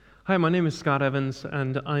Hi, my name is Scott Evans,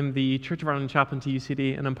 and I'm the Church of Ireland chaplain to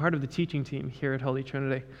UCD, and I'm part of the teaching team here at Holy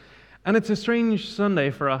Trinity. And it's a strange Sunday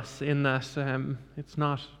for us in that it's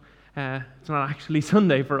not actually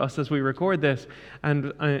Sunday for us as we record this,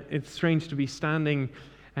 and it's strange to be standing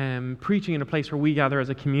preaching in a place where we gather as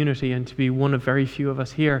a community and to be one of very few of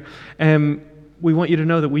us here. We want you to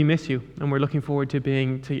know that we miss you, and we're looking forward to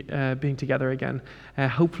being together again,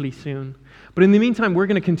 hopefully soon. But in the meantime, we're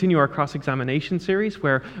going to continue our cross-examination series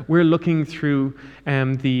where we're looking through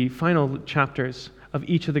the final chapters of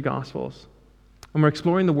each of the Gospels. And we're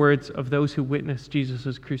exploring the words of those who witnessed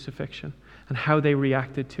Jesus' crucifixion and how they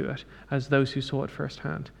reacted to it as those who saw it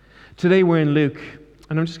firsthand. Today we're in Luke,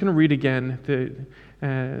 and I'm just going to read again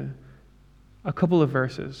a couple of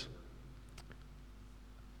verses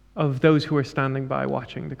of those who were standing by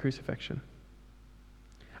watching the crucifixion.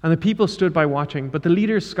 And the people stood by watching, but the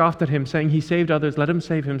leaders scoffed at him, saying, "He saved others, let him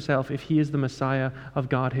save himself, if he is the Messiah of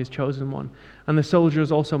God, his chosen one." And the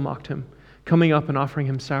soldiers also mocked him, coming up and offering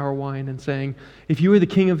him sour wine and saying, "If you are the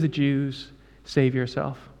king of the Jews, save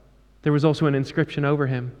yourself." There was also an inscription over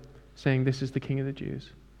him, saying, "This is the King of the Jews."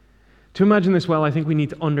 To imagine this well, I think we need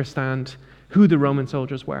to understand who the Roman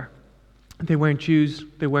soldiers were. They weren't Jews,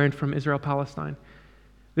 they weren't from Israel, Palestine.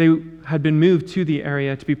 They had been moved to the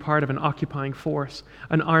area to be part of an occupying force,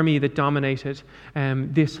 an army that dominated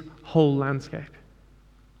this whole landscape.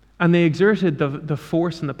 And they exerted the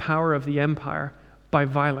force and the power of the empire by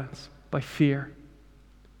violence, by fear.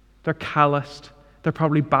 They're calloused, they're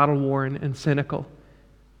probably battle-worn and cynical.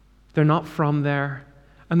 They're not from there,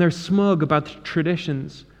 and they're smug about the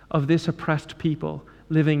traditions of this oppressed people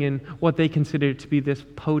living in what they consider to be this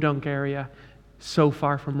podunk area so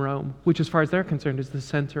far from Rome, which as far as they're concerned is the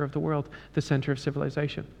center of the world, the center of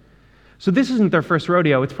civilization. So this isn't their first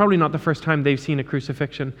rodeo. It's probably not the first time they've seen a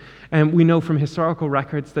crucifixion. And we know from historical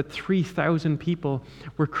records that 3,000 people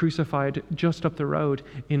were crucified just up the road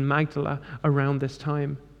in Magdala around this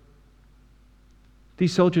time.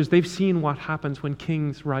 These soldiers, they've seen what happens when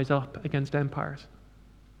kings rise up against empires.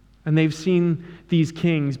 And they've seen these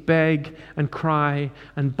kings beg and cry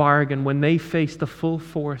and bargain when they face the full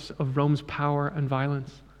force of Rome's power and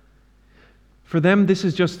violence. For them, this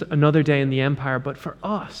is just another day in the empire, but for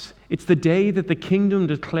us, it's the day that the kingdom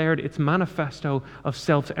declared its manifesto of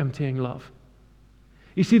self-emptying love.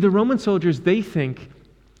 You see, the Roman soldiers, they think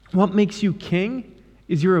what makes you king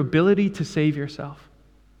is your ability to save yourself.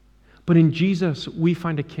 But in Jesus, we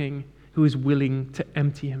find a king who is willing to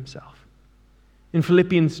empty himself. In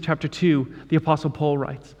Philippians chapter 2, the Apostle Paul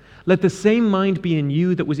writes, "Let the same mind be in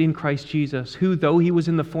you that was in Christ Jesus, who, though he was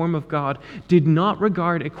in the form of God, did not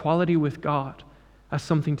regard equality with God as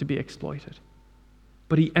something to be exploited.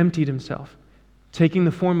 But he emptied himself, taking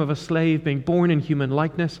the form of a slave, being born in human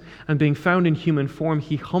likeness, and being found in human form,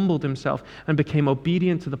 he humbled himself and became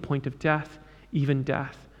obedient to the point of death, even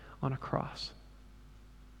death on a cross."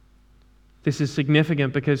 This is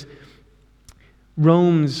significant because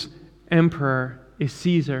Rome's emperor is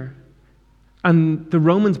Caesar. And the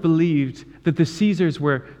Romans believed that the Caesars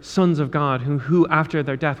were sons of God who after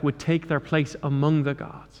their death would take their place among the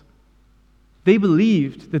gods. They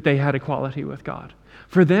believed that they had equality with God.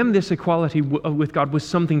 For them, this equality with God was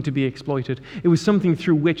something to be exploited. It was something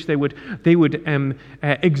through which they would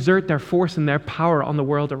exert their force and their power on the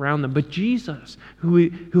world around them. But Jesus,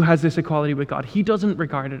 who has this equality with God, he doesn't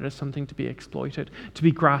regard it as something to be exploited, to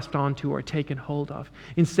be grasped onto or taken hold of.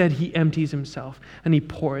 Instead, he empties himself and he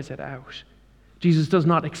pours it out. Jesus does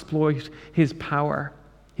not exploit his power.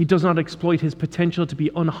 He does not exploit his potential to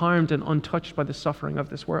be unharmed and untouched by the suffering of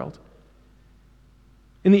this world.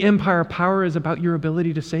 In the empire, power is about your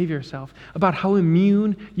ability to save yourself, about how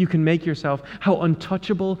immune you can make yourself, how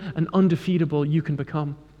untouchable and undefeatable you can become.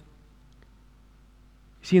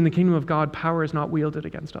 You see, in the kingdom of God, power is not wielded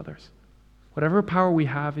against others. Whatever power we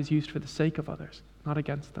have is used for the sake of others, not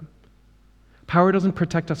against them. Power doesn't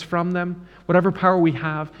protect us from them. Whatever power we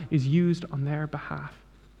have is used on their behalf.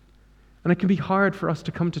 And it can be hard for us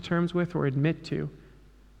to come to terms with or admit to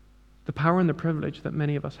the power and the privilege that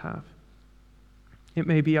many of us have. It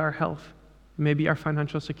may be our health, it may be our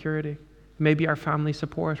financial security, it may be our family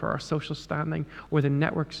support or our social standing or the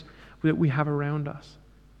networks that we have around us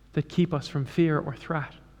that keep us from fear or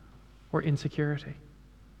threat or insecurity.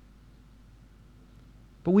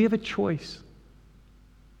 But we have a choice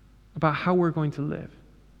about how we're going to live.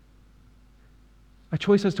 A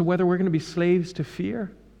choice as to whether we're going to be slaves to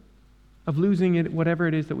fear of losing it, whatever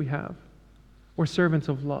it is that we have, or servants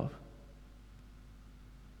of love.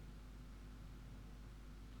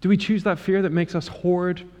 Do we choose that fear that makes us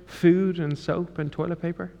hoard food and soap and toilet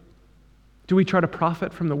paper? Do we try to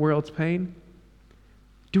profit from the world's pain?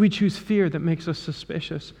 Do we choose fear that makes us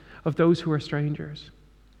suspicious of those who are strangers.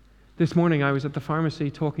 This morning I was at the pharmacy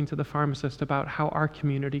talking to the pharmacist about how our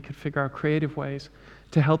community could figure out creative ways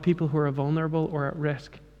to help people who are vulnerable or at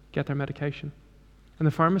risk get their medication. And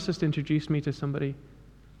the pharmacist introduced me to somebody.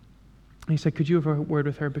 He said, could you have a word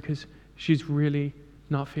with her because she's really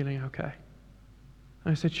not feeling okay?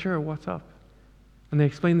 And I said, sure, what's up? And they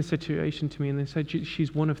explained the situation to me, and they said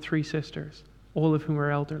she's one of 3 sisters, all of whom are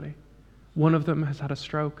elderly. One of them has had a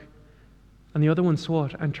stroke, and the other one saw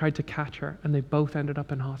it and tried to catch her, and they both ended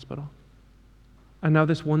up in hospital. And now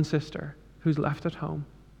this one sister who's left at home,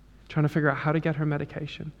 trying to figure out how to get her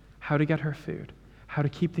medication, how to get her food, how to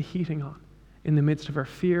keep the heating on, in the midst of her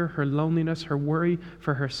fear, her loneliness, her worry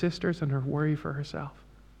for her sisters, and her worry for herself.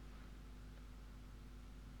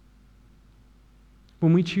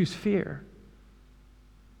 When we choose fear,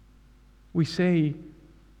 we say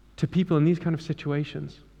to people in these kind of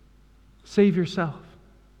situations, save yourself.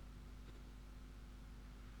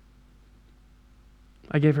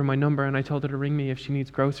 I gave her my number and I told her to ring me if she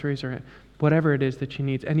needs groceries or whatever it is that she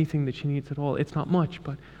needs, anything that she needs at all. It's not much,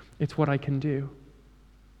 but it's what I can do.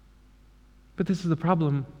 But this is the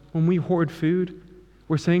problem. When we hoard food,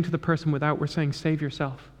 we're saying to the person without, we're saying, save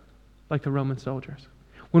yourself, like the Roman soldiers.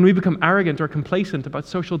 When we become arrogant or complacent about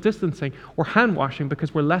social distancing or hand washing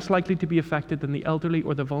because we're less likely to be affected than the elderly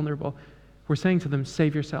or the vulnerable, we're saying to them,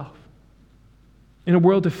 save yourself. In a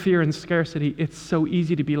world of fear and scarcity, it's so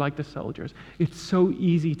easy to be like the soldiers. It's so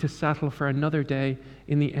easy to settle for another day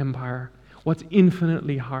in the empire. What's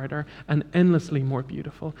infinitely harder and endlessly more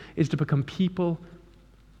beautiful is to become people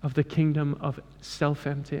of the kingdom of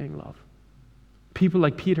self-emptying love. People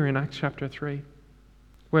like Peter in Acts chapter 3,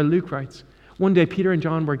 where Luke writes, one day Peter and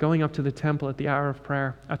John were going up to the temple at the hour of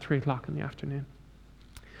prayer at 3 o'clock in the afternoon.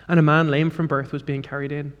 And a man lame from birth was being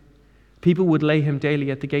carried in. People would lay him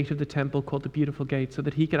daily at the gate of the temple called the Beautiful Gate so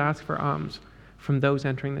that he could ask for alms from those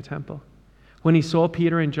entering the temple. When he saw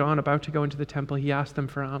Peter and John about to go into the temple, he asked them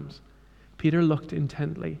for alms. Peter looked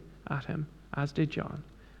intently at him, as did John,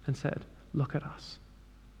 and said, look at us.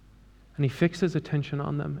 And he fixed his attention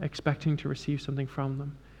on them, expecting to receive something from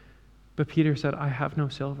them. But Peter said, I have no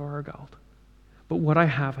silver or gold, but what I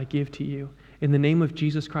have I give to you. In the name of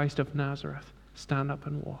Jesus Christ of Nazareth, stand up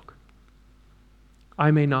and walk. I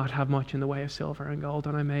may not have much in the way of silver and gold,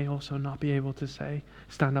 and I may also not be able to say,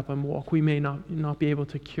 stand up and walk. We may not be able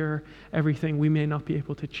to cure everything. We may not be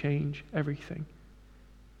able to change everything.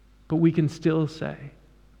 But we can still say,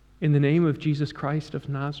 in the name of Jesus Christ of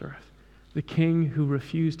Nazareth, the King who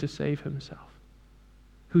refused to save himself,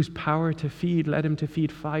 whose power to feed led him to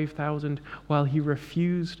feed 5,000 while he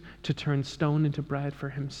refused to turn stone into bread for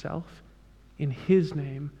himself. In his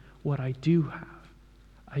name, what I do have,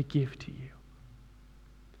 I give to you.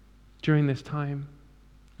 During this time,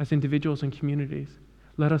 as individuals and communities,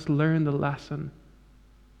 let us learn the lesson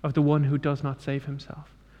of the one who does not save himself,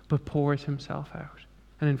 but pours himself out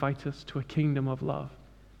and invites us to a kingdom of love,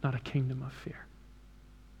 not a kingdom of fear.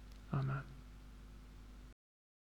 Amen.